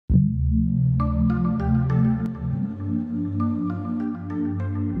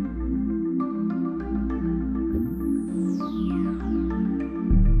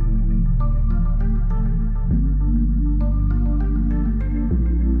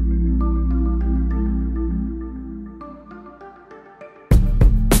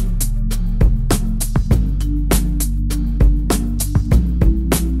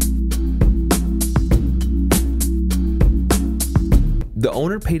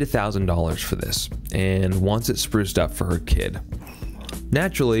paid $1,000 for this and wants it spruced up for her kid.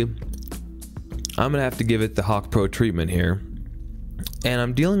 Naturally, I'm gonna have to give it the Hawk Pro treatment here. And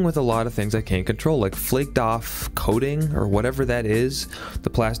I'm dealing with a lot of things I can't control, like flaked off coating or whatever that is, the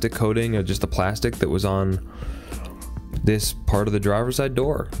plastic coating or just the plastic that was on this part of the driver's side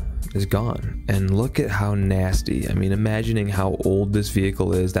door is gone. And look at how nasty. I mean, imagining how old this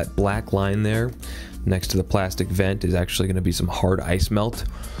vehicle is, that black line there next to the plastic vent is actually going to be some hard ice melt.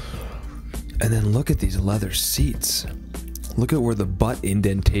 And then look at these leather seats. Look at where the butt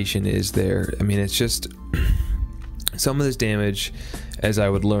indentation is there. I mean, it's just some of this damage, as I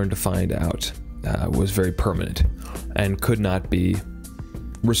would learn to find out, was very permanent and could not be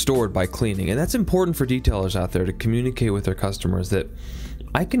restored by cleaning. And that's important for detailers out there to communicate with their customers that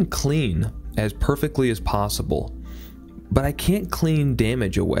I can clean as perfectly as possible, but I can't clean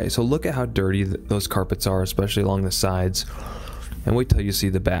damage away. So look at how dirty those carpets are, especially along the sides, and wait till you see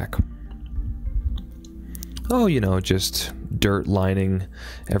the back. Oh, you know, just dirt lining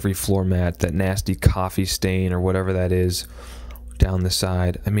every floor mat, that nasty coffee stain or whatever that is down the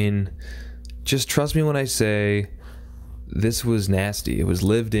side. I mean, just trust me when I say this was nasty. It was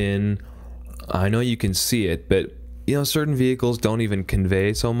lived in. I know you can see it, but you know, certain vehicles don't even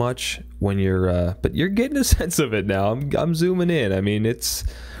convey so much when you're but you're getting a sense of it now. I'm zooming in. I mean, it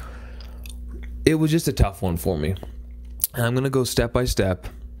was just a tough one for me. And I'm gonna go step by step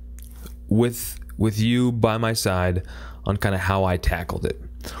with you by my side on kind of how I tackled it.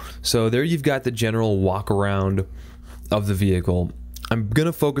 So there you've got the general walk around of the vehicle. I'm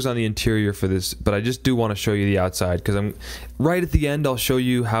gonna focus on the interior for this, but I just do want to show you the outside, because I'm right at the end. I'll show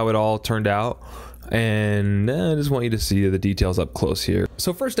you how it all turned out, and I just want you to see the details up close here.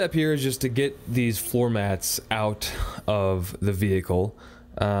 So first step here is just to get these floor mats out of the vehicle.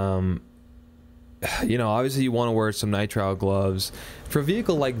 You know, obviously you want to wear some nitrile gloves. For a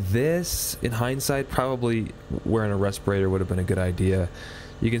vehicle like this, in hindsight, probably wearing a respirator would have been a good idea.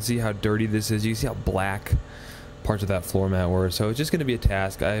 You can see how dirty this is. You can see how black parts of that floor mat were. So it's just going to be a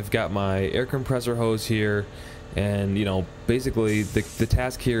task. I've got my air compressor hose here, and you know, basically the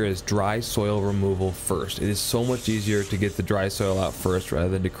task here is dry soil removal first. It is so much easier to get the dry soil out first rather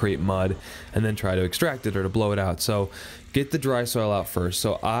than to create mud and then try to extract it or to blow it out. So get the dry soil out first.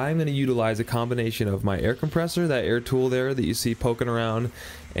 So I'm going to utilize a combination of my air compressor, that air tool there that you see poking around,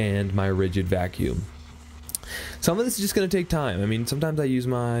 and my rigid vacuum. Some of this is just going to take time. I mean, sometimes I use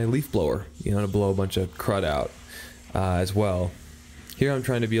my leaf blower, you know, to blow a bunch of crud out as well. Here I'm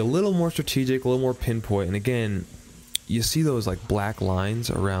trying to be a little more strategic, a little more pinpoint. And again, you see those like black lines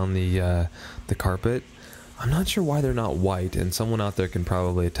around the carpet. I'm not sure why they're not white, and someone out there can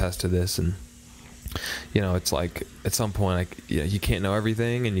probably attest to this. And you know, it's like at some point, like, you can't know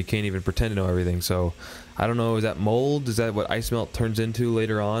everything, and you can't even pretend to know everything. So I don't know, is that mold? Is that what ice melt turns into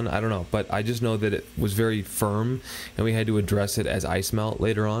later on? I don't know, but I just know that it was very firm, and we had to address it as ice melt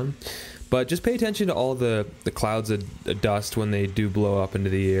later on. But just pay attention to all the clouds of dust when they do blow up into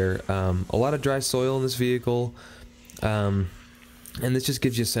the air. A lot of dry soil in this vehicle, and this just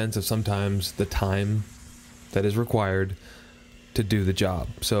gives you a sense of sometimes the time that is required to do the job.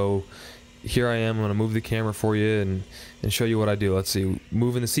 So here I am. I'm going to move the camera for you and show you what I do. Let's see,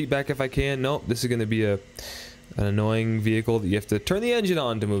 moving the seat back if I can. Nope, this is going to be an annoying vehicle that you have to turn the engine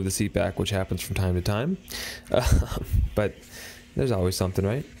on to move the seat back, which happens from time to time. But there's always something,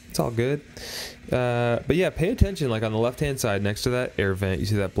 right? It's all good. But yeah, pay attention, like on the left hand side next to that air vent, you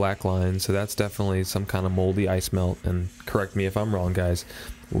see that black line. So that's definitely some kind of moldy ice melt, and correct me if I'm wrong, guys,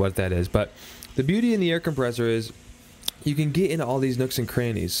 what that is. But the beauty in the air compressor is you can get into all these nooks and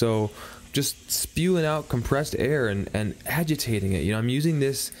crannies. So just spewing out compressed air and agitating it. You know, I'm using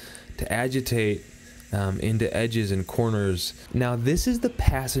this to agitate into edges and corners. Now this is the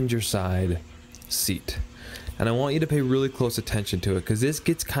passenger side seat, and I want you to pay really close attention to it, because this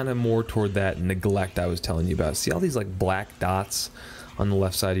gets kind of more toward that neglect I was telling you about. See all these like black dots on the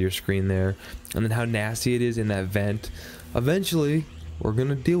left side of your screen there, and then how nasty it is in that vent. Eventually we're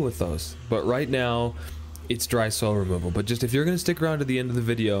gonna deal with those, but right now it's dry soil removal. But just if you're going to stick around to the end of the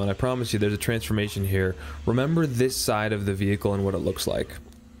video, and I promise you there's a transformation here, remember this side of the vehicle and what it looks like,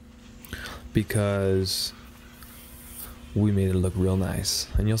 because we made it look real nice,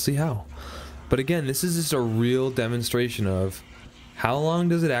 and you'll see how. But again, this is just a real demonstration of how long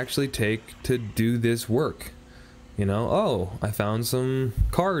does it actually take to do this work. You know, oh, I found some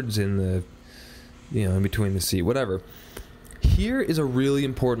cards in the, you know, in between the seat, whatever. Here is a really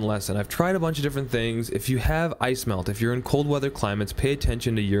important lesson. I've tried a bunch of different things. If you have ice melt, if you're in cold weather climates, pay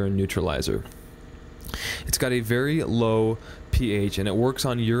attention to urine neutralizer. It's got a very low pH, and it works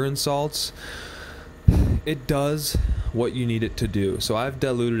on urine salts. It does what you need it to do. So I've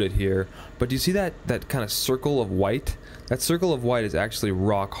diluted it here, but do you see that kind of circle of white? That circle of white is actually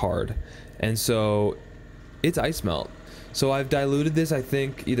rock hard, and so it's ice melt. So I've diluted this. I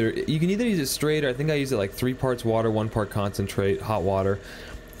think you can either use it straight, or I think I use it like 3 parts water, 1 part concentrate, hot water.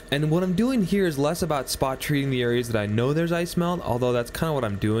 And what I'm doing here is less about spot treating the areas that I know there's ice melt, although that's kind of what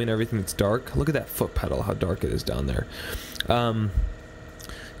I'm doing, everything that's dark. Look at that foot pedal, how dark it is down there.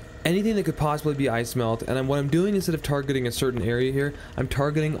 Anything that could possibly be ice melt, and what I'm doing, instead of targeting a certain area here, I'm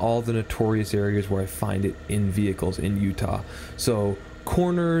targeting all the notorious areas where I find it in vehicles in Utah. So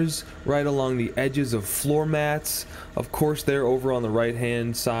corners, right along the edges of floor mats, of course they're over on the right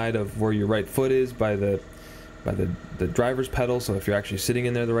hand side of where your right foot is by the driver's pedal, so if you're actually sitting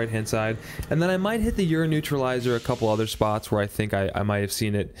in there, the right hand side. And then I might hit the urine neutralizer a couple other spots where I think I might have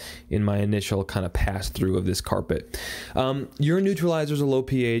seen it in my initial kind of pass through of this carpet. Urine neutralizer is a low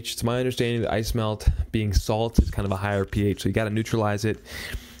pH. It's my understanding that ice melt, being salt, is kind of a higher pH, so you got to neutralize it.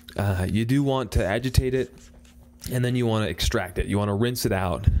 You do want to agitate it, and then you want to extract it. You want to rinse it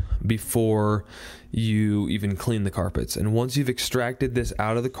out before you even clean the carpets. And once you've extracted this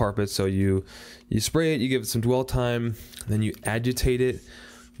out of the carpet, so you spray it, you give it some dwell time, then you agitate it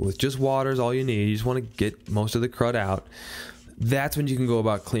with just water is all you need. You just want to get most of the crud out. That's when you can go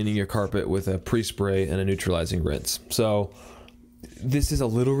about cleaning your carpet with a pre-spray and a neutralizing rinse. So this is a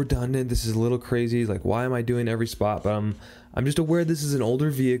little redundant. This is a little crazy. Like, why am I doing every spot? But I'm just aware this is an older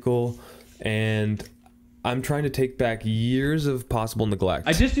vehicle, and I'm trying to take back years of possible neglect.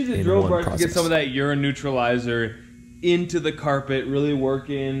 I just used a drill brush to get some of that urine neutralizer into the carpet, really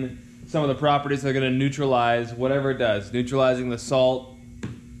working some of the properties that are going to neutralize whatever it does. Neutralizing the salt,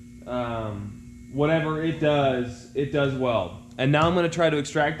 whatever it does well. And now I'm going to try to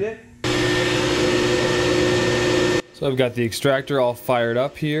extract it. So I've got the extractor all fired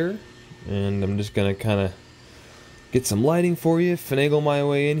up here, and I'm just going to kind of get some lighting for you, finagle my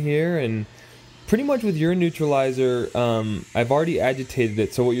way in here, and pretty much with urine neutralizer, I've already agitated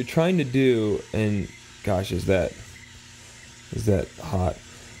it. So what you're trying to do, and gosh, is that hot?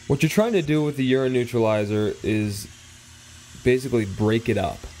 What you're trying to do with the urine neutralizer is basically break it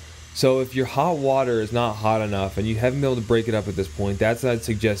up. So if your hot water is not hot enough and you haven't been able to break it up at this point, that's when I'd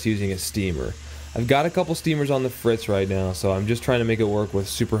suggest using a steamer. I've got a couple steamers on the fritz right now, so I'm just trying to make it work with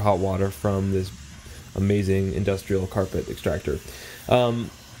super hot water from this amazing industrial carpet extractor.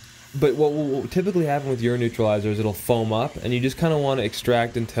 But what will typically happen with urine neutralizer is it'll foam up, and you just kind of want to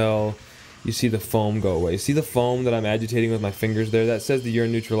extract until you see the foam go away. See the foam that I'm agitating with my fingers there? That says the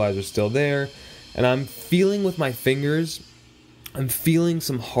urine neutralizer is still there. And I'm feeling with my fingers, I'm feeling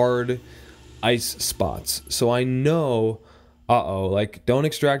some hard ice spots. So I know, like, don't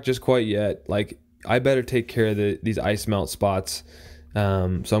extract just quite yet. Like, I better take care of these ice melt spots. So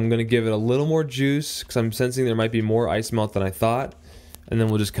I'm going to give it a little more juice because I'm sensing there might be more ice melt than I thought. And then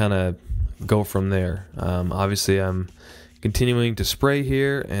we'll just kind of go from there. Obviously, I'm continuing to spray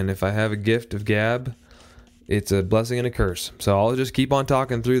here, and if I have a gift of gab, it's a blessing and a curse. So I'll just keep on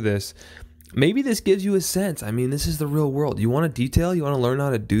talking through this. Maybe this gives you a sense. I mean, this is the real world. You want to detail? You want to learn how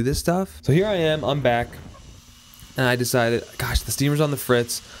to do this stuff? So here I am. I'm back, and I decided, gosh, the steamer's on the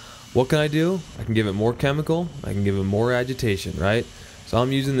fritz. What can I do? I can give it more chemical. I can give it more agitation, right? So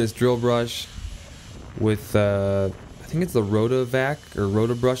I'm using this drill brush with I think it's the Rotavac or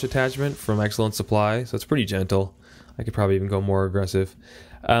Rotabrush attachment from Excellent Supply, so it's pretty gentle. I could probably even go more aggressive.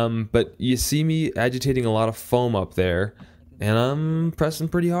 But you see me agitating a lot of foam up there, and I'm pressing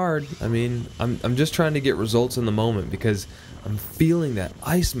pretty hard. I mean, I'm just trying to get results in the moment because I'm feeling that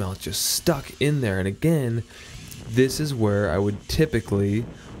ice melt just stuck in there. And again, this is where I would typically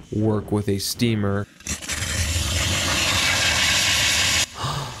work with a steamer.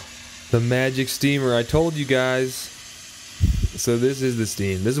 The magic steamer, I told you guys. So this is the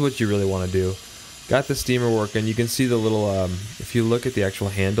steam. This is what you really want to do. Got the steamer working. You can see the little, if you look at the actual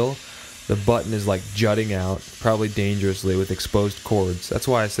handle, the button is like jutting out, probably dangerously with exposed cords. That's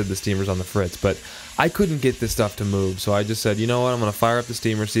why I said the steamer's on the fritz. But I couldn't get this stuff to move, so I just said, you know what, I'm going to fire up the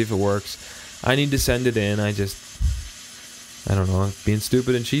steamer, see if it works. I need to send it in. I don't know, being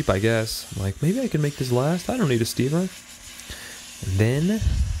stupid and cheap, I guess. I'm like, maybe I can make this last. I don't need a steamer. And then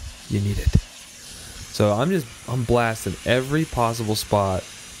you need it. So I'm blasting every possible spot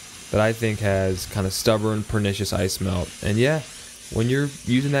that I think has kind of stubborn, pernicious ice melt. And yeah, when you're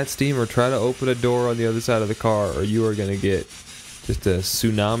using that steamer, try to open a door on the other side of the car, or you are going to get just a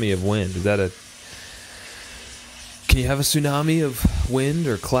tsunami of wind. Can you have a tsunami of wind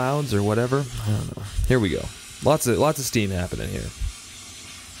or clouds or whatever? I don't know. Here we go. Lots of steam happening here.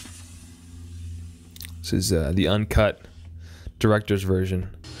 This is the uncut director's version.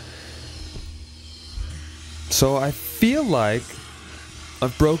 So I feel like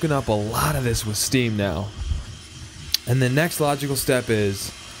I've broken up a lot of this with steam now. And the next logical step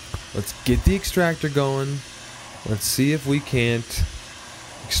is, let's get the extractor going. Let's see if we can't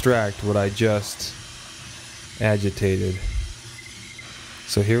extract what I just agitated.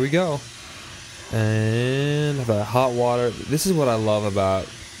 So here we go. And the hot water. This is what I love about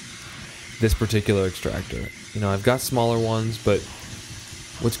this particular extractor. You know, I've got smaller ones, but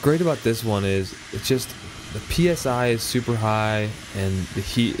what's great about this one is it's just the PSI is super high and the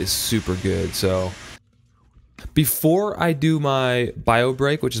heat is super good. So before I do my bio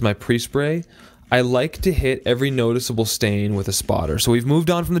break, which is my pre-spray, I like to hit every noticeable stain with a spotter. So we've moved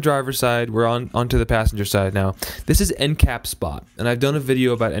on from the driver's side. We're onto the passenger side now. This is end cap spot, and I've done a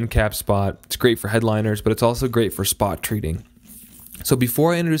video about end cap spot. It's great for headliners, but it's also great for spot treating. So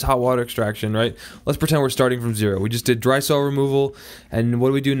before I introduce hot water extraction, right, let's pretend we're starting from zero. We just did dry cell removal, and what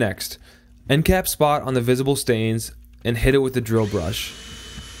do we do next? End cap spot on the visible stains and hit it with the drill brush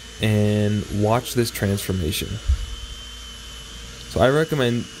and watch this transformation. So I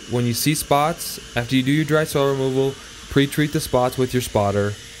recommend when you see spots, after you do your dry cell removal, pre-treat the spots with your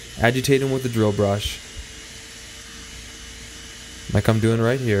spotter, agitate them with the drill brush, like I'm doing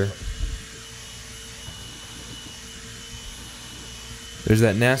right here. There's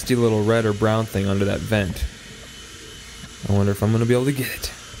that nasty little red or brown thing under that vent. I wonder if I'm going to be able to get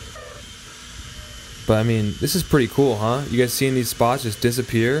it. But I mean, this is pretty cool, huh? You guys seeing these spots just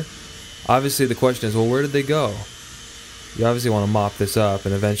disappear? Obviously the question is, well, where did they go? You obviously want to mop this up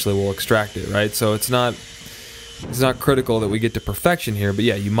and eventually we'll extract it, right? So it's not critical that we get to perfection here, but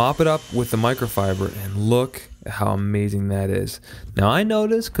yeah, you mop it up with the microfiber and look at how amazing that is. Now I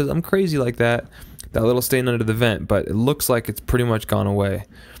noticed, because I'm crazy like that little stain under the vent, but it looks like it's pretty much gone away.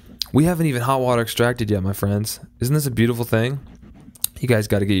 We haven't even hot water extracted yet, my friends. Isn't this a beautiful thing? You guys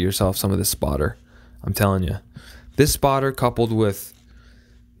got to get yourself some of this spotter. I'm telling you. This spotter coupled with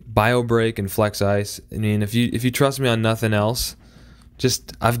BioBreak and Flex Ice. I mean, if you trust me on nothing else,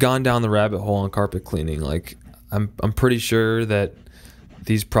 just I've gone down the rabbit hole on carpet cleaning. Like I'm pretty sure that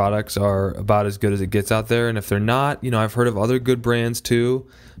these products are about as good as it gets out there, and if they're not, you know, I've heard of other good brands too.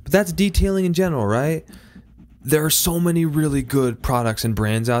 But that's detailing in general, right? There are so many really good products and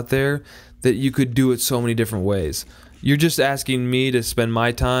brands out there that you could do it so many different ways. You're just asking me to spend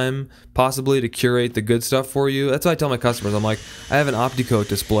my time, possibly, to curate the good stuff for you. That's what I tell my customers. I'm like, I have an OptiCoat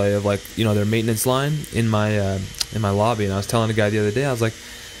display of, like, you know, their maintenance line in my lobby, and I was telling a guy the other day, I was like,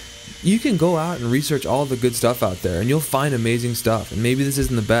 you can go out and research all the good stuff out there, and you'll find amazing stuff. And maybe this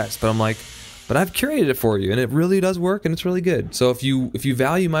isn't the best, but I'm like, but I've curated it for you, and it really does work, and it's really good. So if you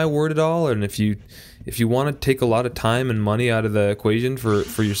value my word at all, and if you want to take a lot of time and money out of the equation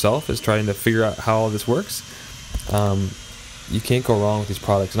for yourself as trying to figure out how all this works, you can't go wrong with these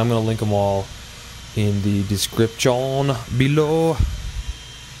products, and I'm going to link them all in the description below.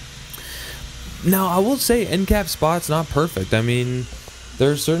 Now, I will say end cap spot's not perfect. I mean,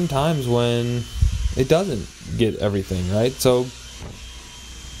 there are certain times when it doesn't get everything, right? So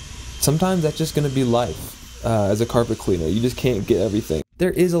sometimes that's just going to be life as a carpet cleaner. You just can't get everything.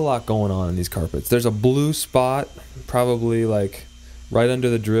 There is a lot going on in these carpets. There's a blue spot, probably like right under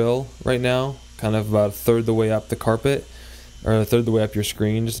the drill right now, kind of about a third the way up the carpet, or a third the way up your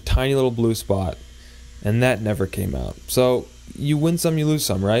screen, just a tiny little blue spot, and that never came out. So you win some, you lose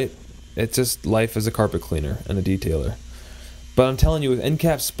some, right? It's just life as a carpet cleaner and a detailer. But I'm telling you, with end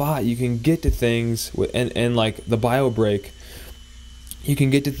cap spot, you can get to things with, and like the BioBreak, you can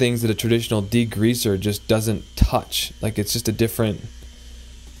get to things that a traditional degreaser just doesn't touch. Like, it's just a different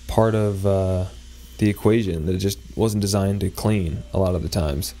part of the equation that it just wasn't designed to clean a lot of the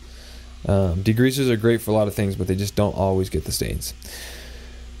times. Degreasers are great for a lot of things, but they just don't always get the stains.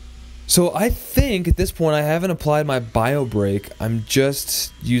 So I think at this point I haven't applied my BioBreak. I'm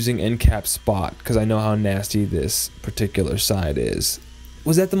just using end cap spot because I know how nasty this particular side is.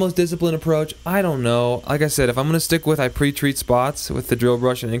 Was that the most disciplined approach? I don't know. Like I said, if I'm going to stick with I pre-treat spots with the drill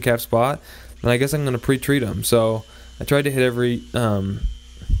brush and end cap spot, then I guess I'm going to pre-treat them. So I tried to hit every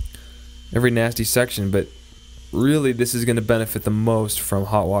nasty section, but really this is going to benefit the most from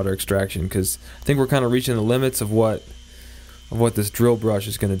hot water extraction, because I think we're kind of reaching the limits of what this drill brush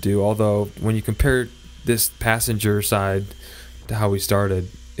is going to do. Although when you compare this passenger side to how we started,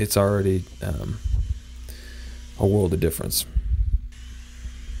 it's already a world of difference.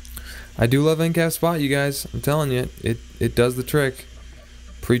 I do love end cap spot, you guys. I'm telling you, it does the trick.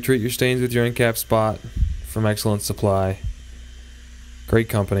 Pre-treat your stains with your end cap spot from Excellent Supply. Great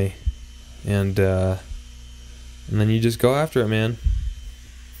company. And then you just go after it, man.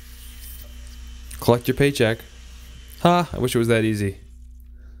 Collect your paycheck. Ha! I wish it was that easy.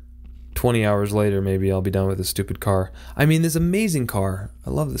 20 hours later, maybe I'll be done with this stupid car. I mean, this amazing car. I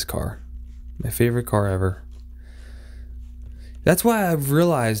love this car. My favorite car ever. That's why I've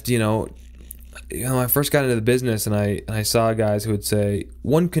realized, you know, I first got into the business and I saw guys who would say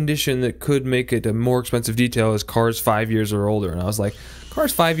one condition that could make it a more expensive detail is cars 5 years or older. And I was like,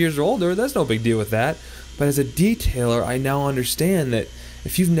 cars 5 years or older, there's no big deal with that. But as a detailer, I now understand that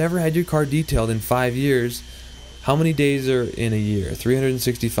if you've never had your car detailed in 5 years, how many days are in a year?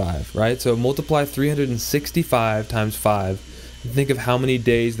 365, right? So multiply 365 times 5 and think of how many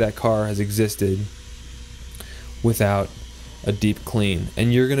days that car has existed without a deep clean.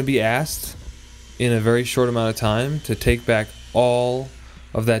 And you're going to be asked in a very short amount of time to take back all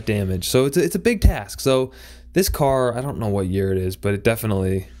of that damage. So it's a big task. So this car, I don't know what year it is, but it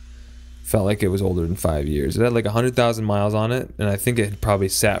definitely felt like it was older than 5 years. It had like 100,000 miles on it, and I think it had probably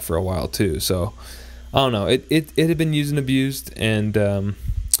sat for a while too. So I don't know. It had been used and abused, and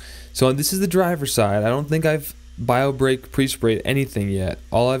so this is the driver's side. I don't think I've BioBrake pre-sprayed anything yet.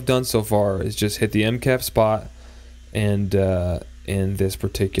 All I've done so far is just hit the MCAP spot and in this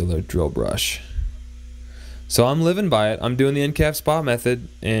particular drill brush. So I'm living by it. I'm doing the NCAP spot method,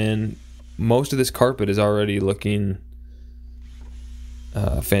 and most of this carpet is already looking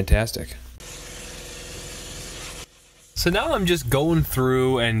fantastic. So now I'm just going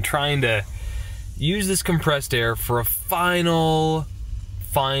through and trying to use this compressed air for a final,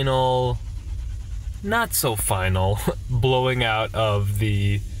 not so final, blowing out of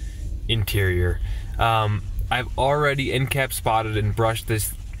the interior. I've already NCAP spotted and brushed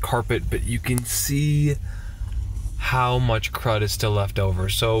this carpet, but you can see how much crud is still left over.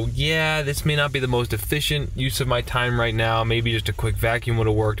 So yeah, this may not be the most efficient use of my time right now. Maybe just a quick vacuum would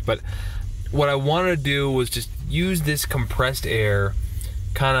have worked, but what I wanted to do was just use this compressed air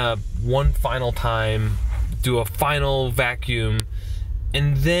kind of one final time, do a final vacuum,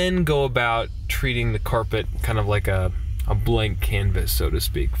 and then go about treating the carpet kind of like a blank canvas, so to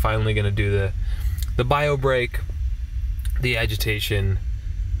speak. Finally gonna do the BioBrake, the agitation,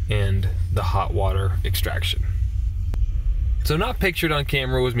 and the hot water extraction. So not pictured on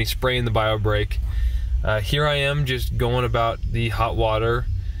camera was me spraying the BioBrake. Here I am just going about the hot water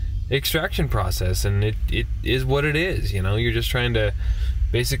extraction process, and it is what it is. You know, you're just trying to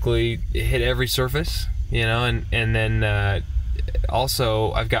basically hit every surface, you know, and then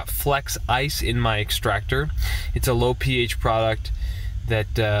also I've got Flex Ice in my extractor. It's a low pH product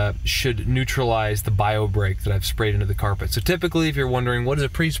that should neutralize the BioBrake that I've sprayed into the carpet. So typically, if you're wondering what is a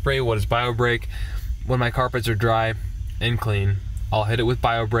pre-spray, what is BioBrake, when my carpets are dry and clean, I'll hit it with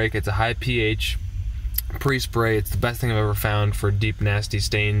BioBrake. It's a high pH pre-spray. It's the best thing I've ever found for deep nasty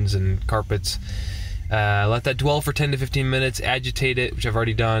stains and carpets. Let that dwell for 10 to 15 minutes, agitate it, which I've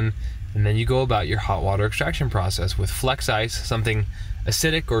already done, and then you go about your hot water extraction process with Flex Ice, something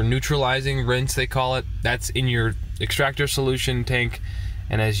acidic or neutralizing rinse they call it. That's in your extractor solution tank,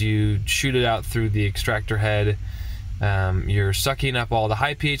 and as you shoot it out through the extractor head, you're sucking up all the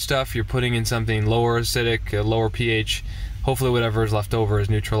high pH stuff, you're putting in something lower acidic, lower pH. Hopefully whatever is left over is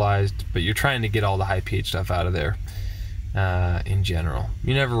neutralized, but you're trying to get all the high pH stuff out of there in general.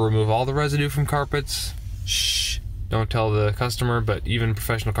 You never remove all the residue from carpets. Shh, don't tell the customer, but even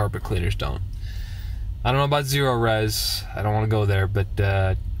professional carpet cleaners don't. I don't know about zero res, I don't want to go there, but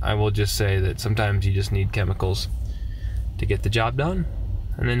I will just say that sometimes you just need chemicals to get the job done,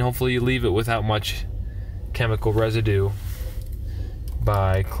 and then hopefully you leave it without much chemical residue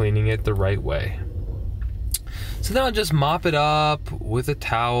by cleaning it the right way. So then I'll just mop it up with a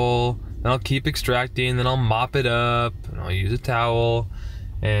towel, then I'll keep extracting, then I'll mop it up, and I'll use a towel,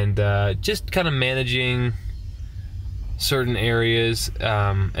 and just kind of managing certain areas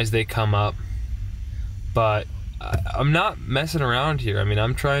as they come up. But I'm not messing around here. I mean,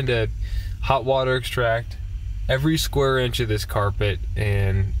 I'm trying to hot water extract every square inch of this carpet,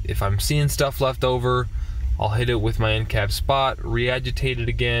 and if I'm seeing stuff left over, I'll hit it with my NCAP spot, re-agitate it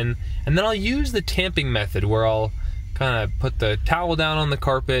again, and then I'll use the tamping method where I'll kind of put the towel down on the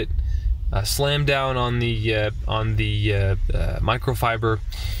carpet, slam down on the microfiber,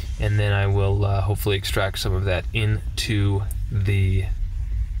 and then I will hopefully extract some of that into the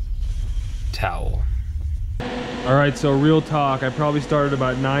towel. All right, so real talk, I probably started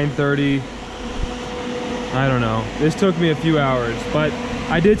about 9:30. I don't know. This took me a few hours, but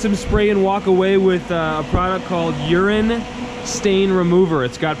I did some spray and walk away with a product called Urine Stain Remover.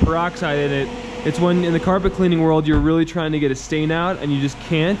 It's got peroxide in it. It's when in the carpet cleaning world you're really trying to get a stain out and you just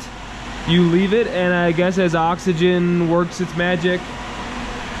can't. You leave it, and I guess as oxygen works its magic,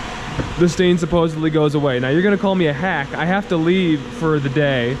 the stain supposedly goes away. Now you're gonna call me a hack. I have to leave for the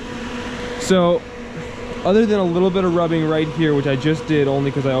day. So other than a little bit of rubbing right here, which I just did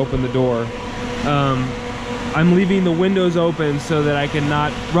only because I opened the door, I'm leaving the windows open so that I can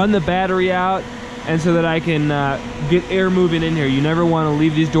not run the battery out and so that I can get air moving in here. You never want to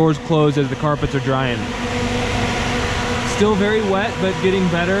leave these doors closed as the carpets are drying. Still very wet, but getting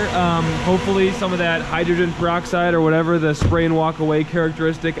better. Hopefully some of that hydrogen peroxide or whatever the spray and walk away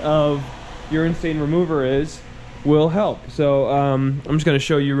characteristic of urine stain remover is will help. So I'm just going to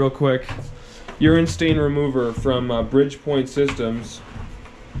show you real quick. Urine stain remover from Bridgepoint Systems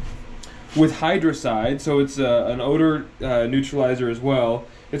with hydrocide, so it's an odor neutralizer as well.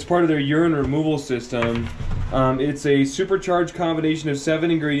 It's part of their urine removal system. It's a supercharged combination of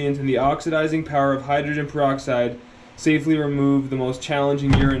 7 ingredients, and the oxidizing power of hydrogen peroxide safely remove the most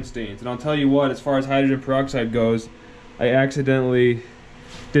challenging urine stains. And I'll tell you what, as far as hydrogen peroxide goes, I accidentally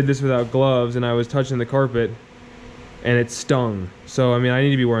did this without gloves, and I was touching the carpet and it stung. So I mean, I need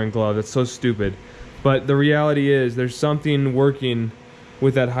to be wearing gloves. That's so stupid. But the reality is there's something working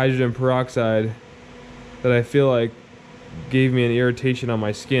with that hydrogen peroxide that I feel like gave me an irritation on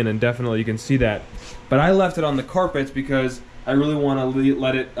my skin, and definitely you can see that. But I left it on the carpets because I really want to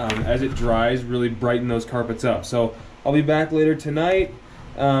let it, as it dries, really brighten those carpets up. So I'll be back later tonight.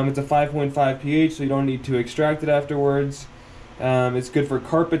 It's a 5.5 pH, so you don't need to extract it afterwards. It's good for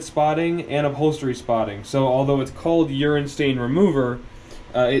carpet spotting and upholstery spotting. So although it's called urine stain remover,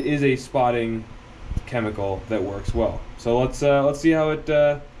 it is a spotting chemical that works well. So let's see how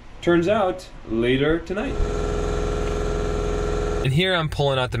it turns out later tonight. And here I'm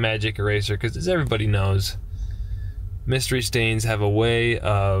pulling out the magic eraser because, as everybody knows, mystery stains have a way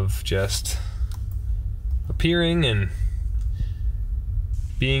of just appearing and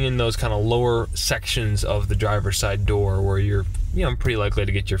being in those kind of lower sections of the driver's side door where you're, pretty likely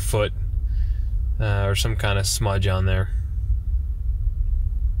to get your foot or some kind of smudge on there.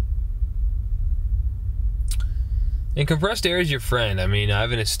 And compressed air is your friend. I mean,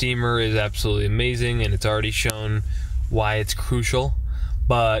 having a steamer is absolutely amazing, and it's already shown why it's crucial.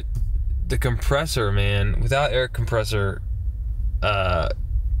 But the compressor, man, without air compressor,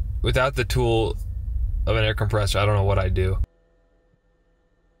 without the tool of an air compressor, I don't know what I'd do.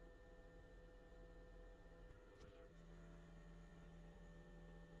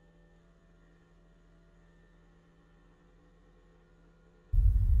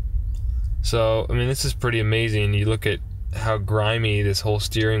 So, I mean, this is pretty amazing. You look at how grimy this whole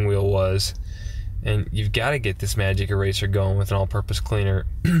steering wheel was, and you've got to get this magic eraser going with an all-purpose cleaner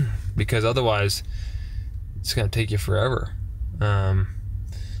because otherwise it's going to take you forever.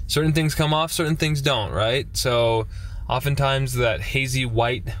 Certain things come off, certain things don't, right? So oftentimes that hazy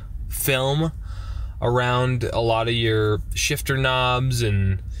white film around a lot of your shifter knobs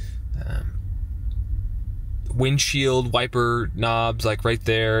and windshield wiper knobs, like right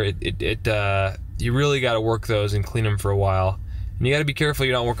there, you really got to work those and clean them for a while. And you got to be careful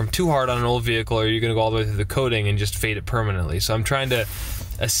you don't work them too hard on an old vehicle, or you're going to go all the way through the coating and just fade it permanently. So I'm trying to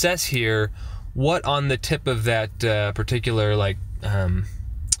assess here what on the tip of that particular, like,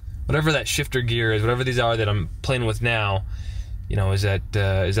 whatever that shifter gear is, whatever these are that I'm playing with now, is that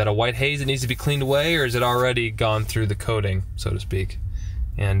a white haze that needs to be cleaned away, or is it already gone through the coating, so to speak?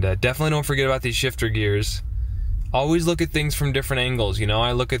 And definitely don't forget about these shifter gears. Always look at things from different angles.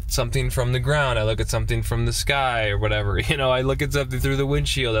 I look at something from the ground, I look at something from the sky or whatever. I look at something through the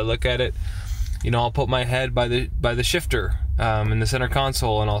windshield, I look at it, I'll put my head by the shifter in the center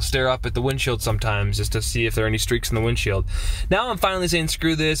console, and I'll stare up at the windshield sometimes just to see if there are any streaks in the windshield. Now I'm finally saying,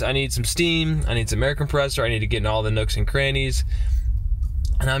 screw this, I need some steam, I need some air compressor, I need to get in all the nooks and crannies,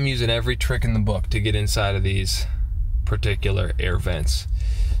 and I'm using every trick in the book to get inside of these particular air vents.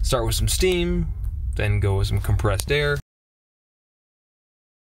 Start with some steam, then go with some compressed air.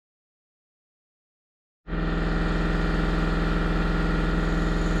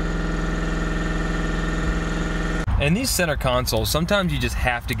 And these center consoles, sometimes you just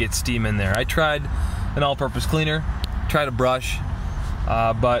have to get steam in there. I tried an all-purpose cleaner, tried a brush,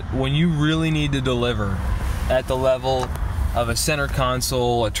 but when you really need to deliver at the level of a center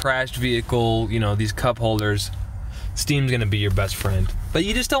console, a trashed vehicle, these cup holders, steam's gonna be your best friend. But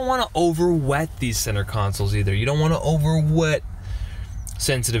you just don't want to over-wet these center consoles either. You don't want to over-wet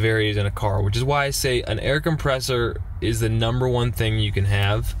sensitive areas in a car, which is why I say an air compressor is the #1 thing you can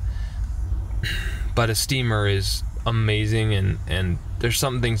have. But a steamer is amazing, and there's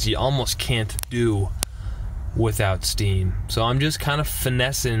some things you almost can't do without steam. So I'm just kind of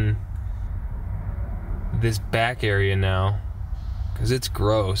finessing this back area now because it's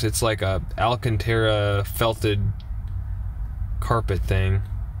gross. It's like a Alcantara felted carpet thing.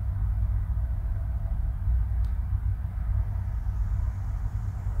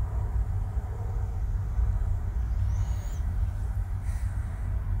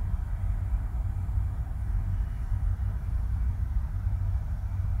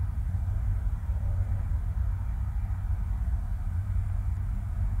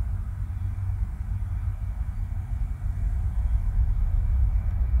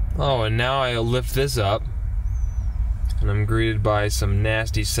 Oh, and now I lift this up, and I'm greeted by some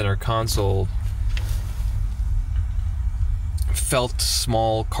nasty center console felt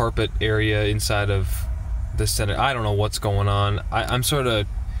small carpet area inside of the center. I don't know what's going on. I'm sort of,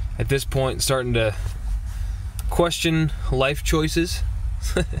 at this point, starting to question life choices.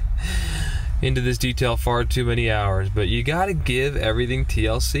 Into this detail far too many hours, but you gotta give everything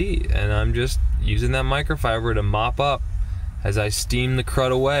TLC, and I'm just using that microfiber to mop up as I steam the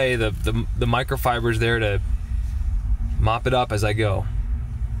crud away. The microfiber's there to mop it up as I go.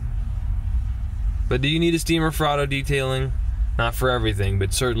 But do you need a steamer for auto detailing? Not for everything,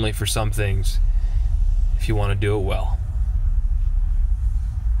 but certainly for some things, if you want to do it well.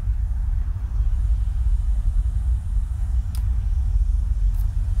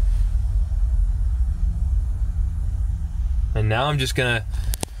 And now I'm just gonna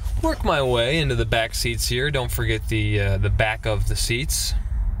work my way into the back seats here. Don't forget the back of the seats.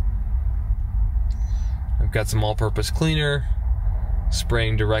 I've got some all-purpose cleaner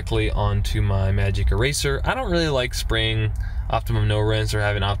spraying directly onto my Magic Eraser. I don't really like spraying Optimum No Rinse or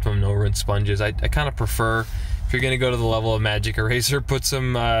having Optimum No Rinse sponges. I kind of prefer, if you're gonna go to the level of Magic Eraser, put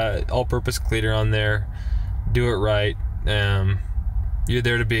some all-purpose cleaner on there. Do it right. You're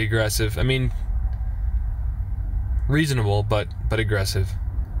there to be aggressive. I mean, reasonable, but aggressive.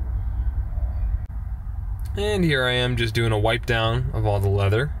 And here I am just doing a wipe down of all the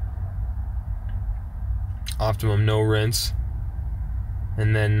leather. Optimum No Rinse.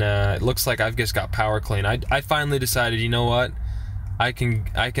 And then it looks like I've just got power clean. I finally decided, you know what? I can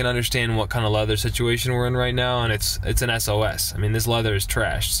understand what kind of leather situation we're in right now, and it's an SOS. I mean, this leather is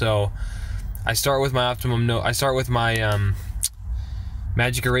trash. So I start with my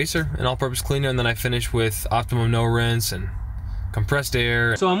Magic Eraser and all-purpose cleaner, and then I finish with Optimum No Rinse and compressed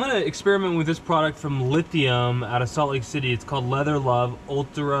air. So I'm gonna experiment with this product from Lithium out of Salt Lake City. It's called Leather Love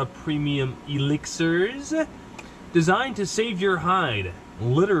Ultra Premium Elixirs, designed to save your hide,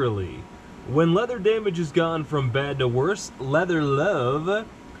 literally. When leather damage has gone from bad to worse, Leather Love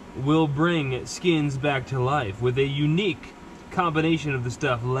will bring skins back to life with a unique combination of the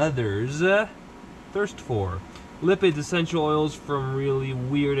stuff leathers thirst for. Lipids, essential oils from really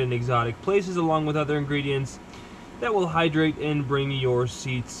weird and exotic places, along with other ingredients that will hydrate and bring your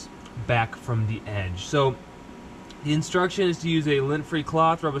seats back from the edge. So the instruction is to use a lint-free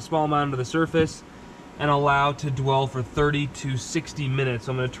cloth, rub a small amount onto the surface, and allow to dwell for 30 to 60 minutes.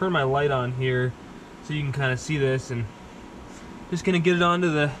 So I'm going to turn my light on here so you can kind of see this, and just going to get it onto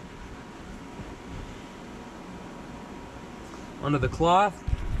the cloth.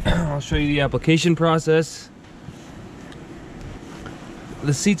 I'll show you the application process.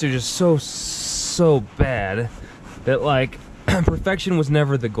 The seats are just so bad that, like, perfection was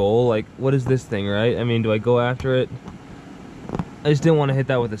never the goal. Like, what is this thing, right? I mean, do I go after it? I just didn't want to hit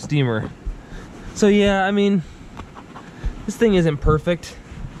that with a steamer. So yeah, I mean, this thing isn't perfect,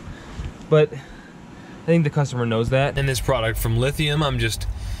 but I think the customer knows that. And this product from Lithium, I'm just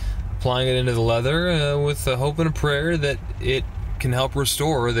applying it into the leather with a hope and a prayer that it can help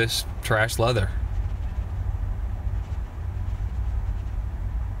restore this trash leather.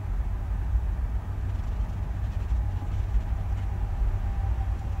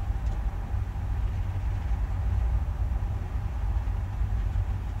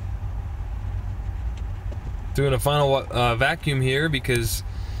 Doing a final vacuum here because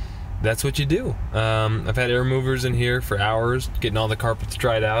that's what you do. I've had air movers in here for hours getting all the carpets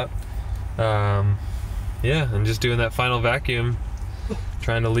dried out. Yeah, and just doing that final vacuum,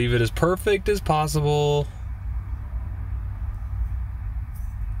 trying to leave it as perfect as possible.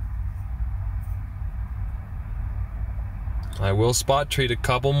 I will spot treat a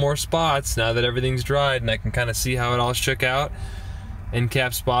couple more spots now that everything's dried and I can kind of see how it all shook out. End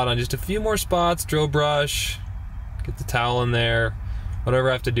cap spot on just a few more spots, drill brush, get the towel in there, whatever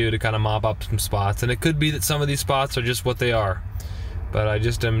I have to do to kind of mop up some spots. And it could be that some of these spots are just what they are, but I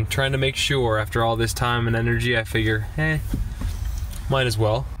just am trying to make sure after all this time and energy. I figure, might as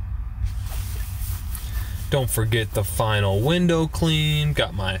well. Don't forget the final window clean.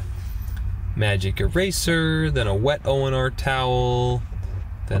 Got my Magic Eraser, then a wet O&R towel,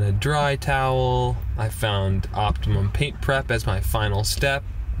 then a dry towel. I found Optimum Paint Prep as my final step.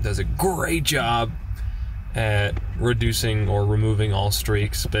 Does a great job at reducing or removing all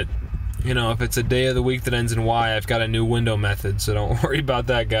streaks, but you know, if it's a day of the week that ends in Y, I've got a new window method, so don't worry about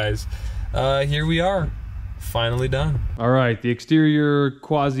that, guys. Here we are, finally done. All right, the exterior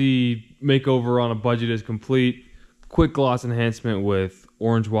quasi makeover on a budget is complete. Quick gloss enhancement with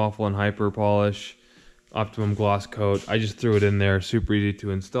orange waffle and hyper polish, Optimum gloss coat. I just threw it in there, super easy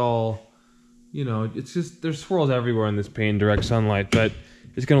to install. You know, it's just, there's swirls everywhere in this paint in direct sunlight, but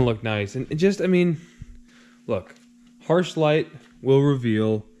it's gonna look nice. And just, I mean, look, harsh light will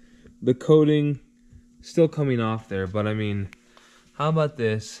reveal the coating still coming off there, but I mean, how about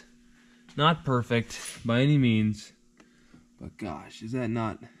this? Not perfect by any means, but gosh, is that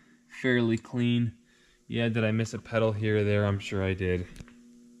not fairly clean? Yeah, did I miss a pedal here or there? I'm sure I did.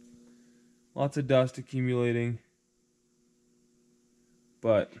 Lots of dust accumulating,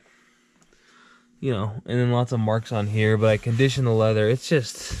 but you know, and then lots of marks on here, but I conditioned the leather. It's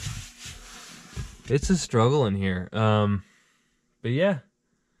just, it's a struggle in here. But yeah,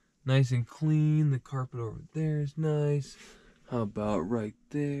 nice and clean. The carpet over there is nice. How about right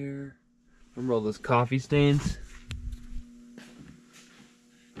there? Remember all those coffee stains?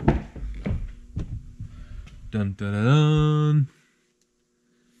 Dun dun dun dun.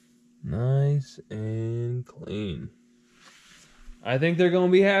 Nice and clean. I think they're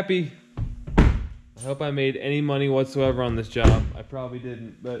gonna be happy. I hope I made any money whatsoever on this job. I probably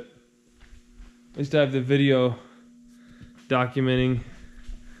didn't, but at least I have the video documenting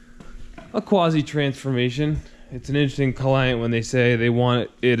a quasi-transformation. It's an interesting client when they say they want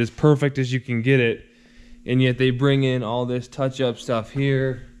it as perfect as you can get it, and yet they bring in all this touch-up stuff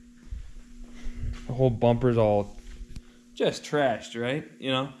here. The whole bumper's all just trashed, right?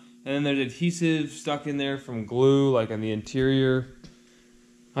 You know? And then there's adhesive stuck in there from glue, like on the interior.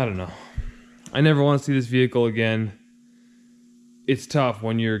 I don't know. I never want to see this vehicle again. It's tough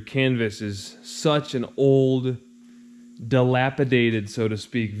when your canvas is such an old, dilapidated, so to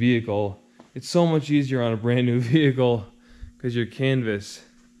speak, vehicle. It's so much easier on a brand new vehicle because your canvas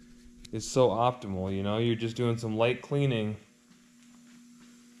is so optimal, you know? You're just doing some light cleaning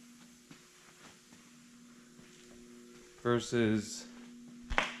versus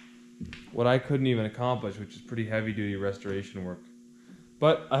what I couldn't even accomplish, which is pretty heavy-duty restoration work.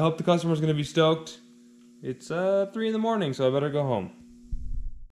 But I hope the customer's going to be stoked. It's 3 in the morning, so I better go home.